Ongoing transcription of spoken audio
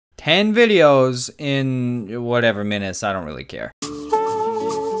10 videos in whatever minutes, I don't really care.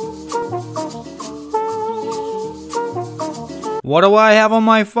 What do I have on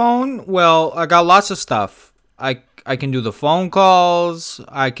my phone? Well, I got lots of stuff. I can do the phone calls,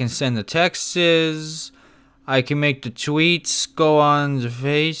 I can send the texts, I can make the tweets go on the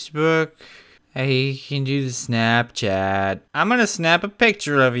Facebook, I can do the Snapchat. I'm gonna snap a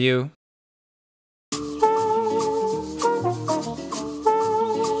picture of you.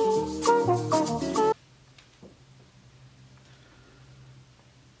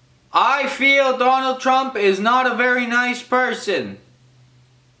 I feel Donald Trump is not a very nice person.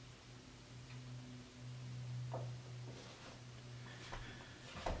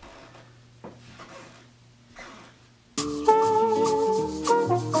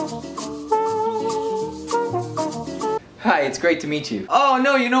 Hi, it's great to meet you. Oh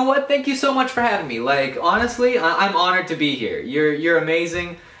no, you know what? Thank you so much for having me. Like, honestly, I'm honored to be here. You're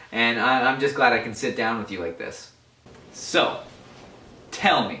amazing, and I'm just glad I can sit down with you like this. So,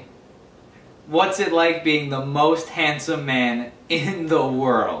 tell me, what's it like being the most handsome man in the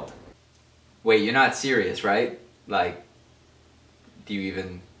world? Wait, you're not serious, right? Like, do you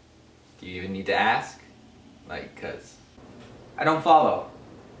even need to ask? Like, 'cause I don't follow.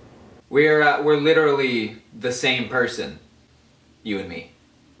 We're literally the same person, you and me.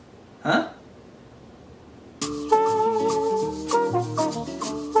 Huh?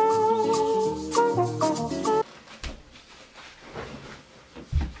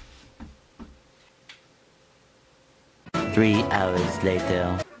 Three hours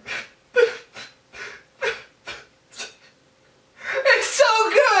later. It's so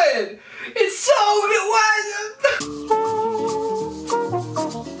good! It's so good! What?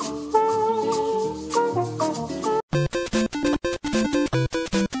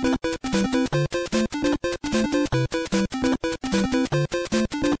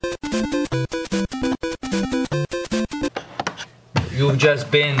 You've just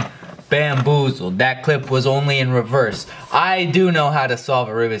been bamboozled. That clip was only in reverse. I do know how to solve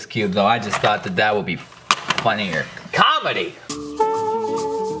a Rubik's Cube, though. I just thought that would be funnier. Comedy!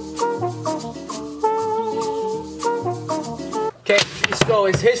 Okay, so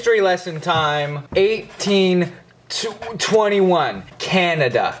it's history lesson time. 1821,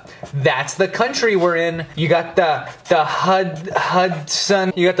 Canada. That's the country we're in. You got the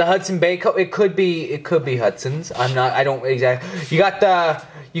Hudson. You got the Hudson Bay. It could be Hudson's. I don't exactly.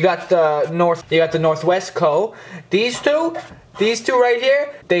 You got the Northwest Co. These two right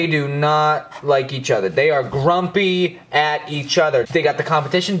here, they do not like each other. They are grumpy at each other. They got the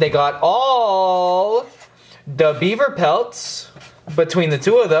competition. They got all the beaver pelts between the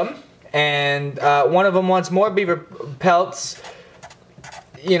two of them, and one of them wants more beaver pelts.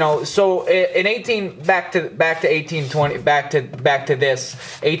 You know, so in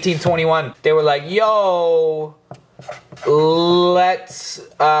 1821, they were like, yo, let's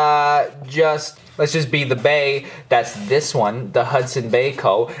just be the Bay. That's this one, the Hudson Bay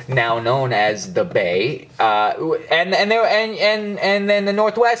Co., now known as the Bay. And then the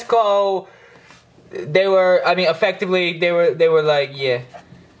Northwest Co., they were, I mean, effectively, they were like, yeah,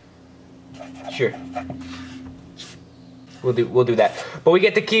 sure. We'll do that, but we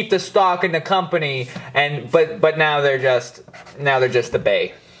get to keep the stock in the company, and but now they're just the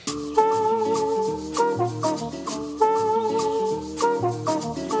Bay.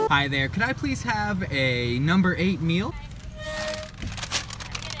 Hi there, could I please have a number 8 meal?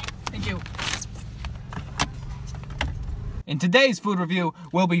 Thank you. In today's food review,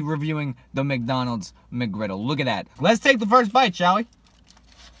 we'll be reviewing the McDonald's McGriddle. Look at that. Let's take the first bite, shall we?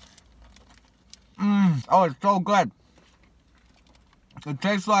 Oh, it's so good. It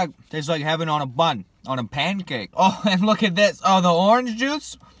tastes like heaven on a bun, on a pancake. Oh, and look at this. Oh, the orange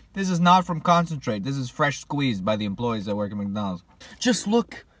juice? This is not from concentrate. This is fresh squeezed by the employees that work at McDonald's. Just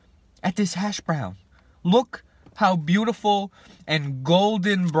look at this hash brown. Look how beautiful and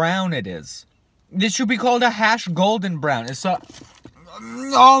golden brown it is. This should be called a hash golden brown. It's so...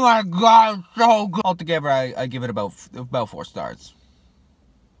 Oh my god, it's so good. Altogether, I give it about 4 stars.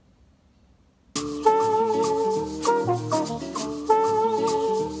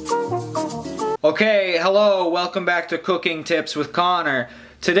 Okay, hello, welcome back to Cooking Tips with Connor.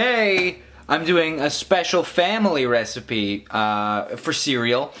 Today, I'm doing a special family recipe for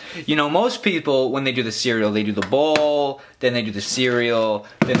cereal. You know, most people, when they do the cereal, they do the bowl, then they do the cereal,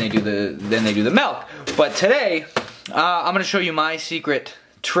 then they do the milk. But today, I'm gonna show you my secret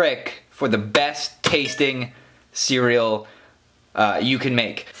trick for the best tasting cereal you can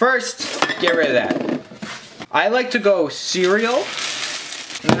make. First, get rid of that. I like to go cereal.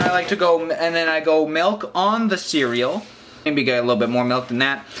 And then I go milk on the cereal. Maybe get a little bit more milk than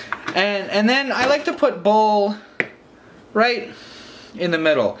that. And then I like to put bowl right in the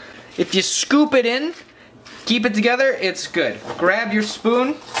middle. If you scoop it in, keep it together, it's good. Grab your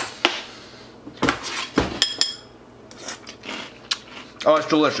spoon. Oh, it's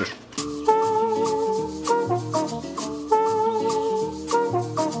delicious.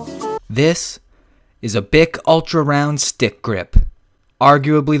 This is a Bic Ultra Round Stick Grip,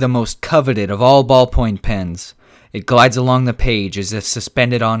 arguably the most coveted of all ballpoint pens. It glides along the page as if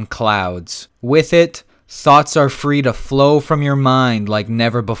suspended on clouds. With it, thoughts are free to flow from your mind like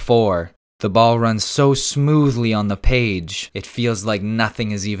never before. The ball runs so smoothly on the page, it feels like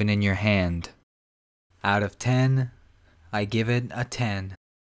nothing is even in your hand. Out of 10, I give it a 10.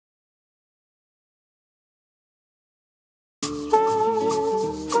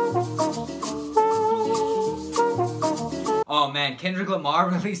 Oh man, Kendrick Lamar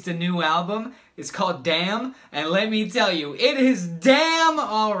released a new album. It's called Damn, and let me tell you, it is damn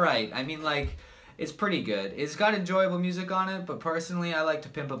alright. I mean, like, it's pretty good. It's got enjoyable music on it, but personally, I like To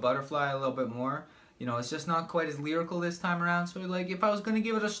Pimp a Butterfly a little bit more. You know, it's just not quite as lyrical this time around, so like, if I was gonna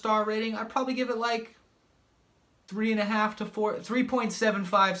give it a star rating, I'd probably give it like 3.5 to 4,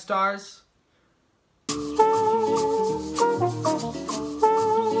 3.75 stars.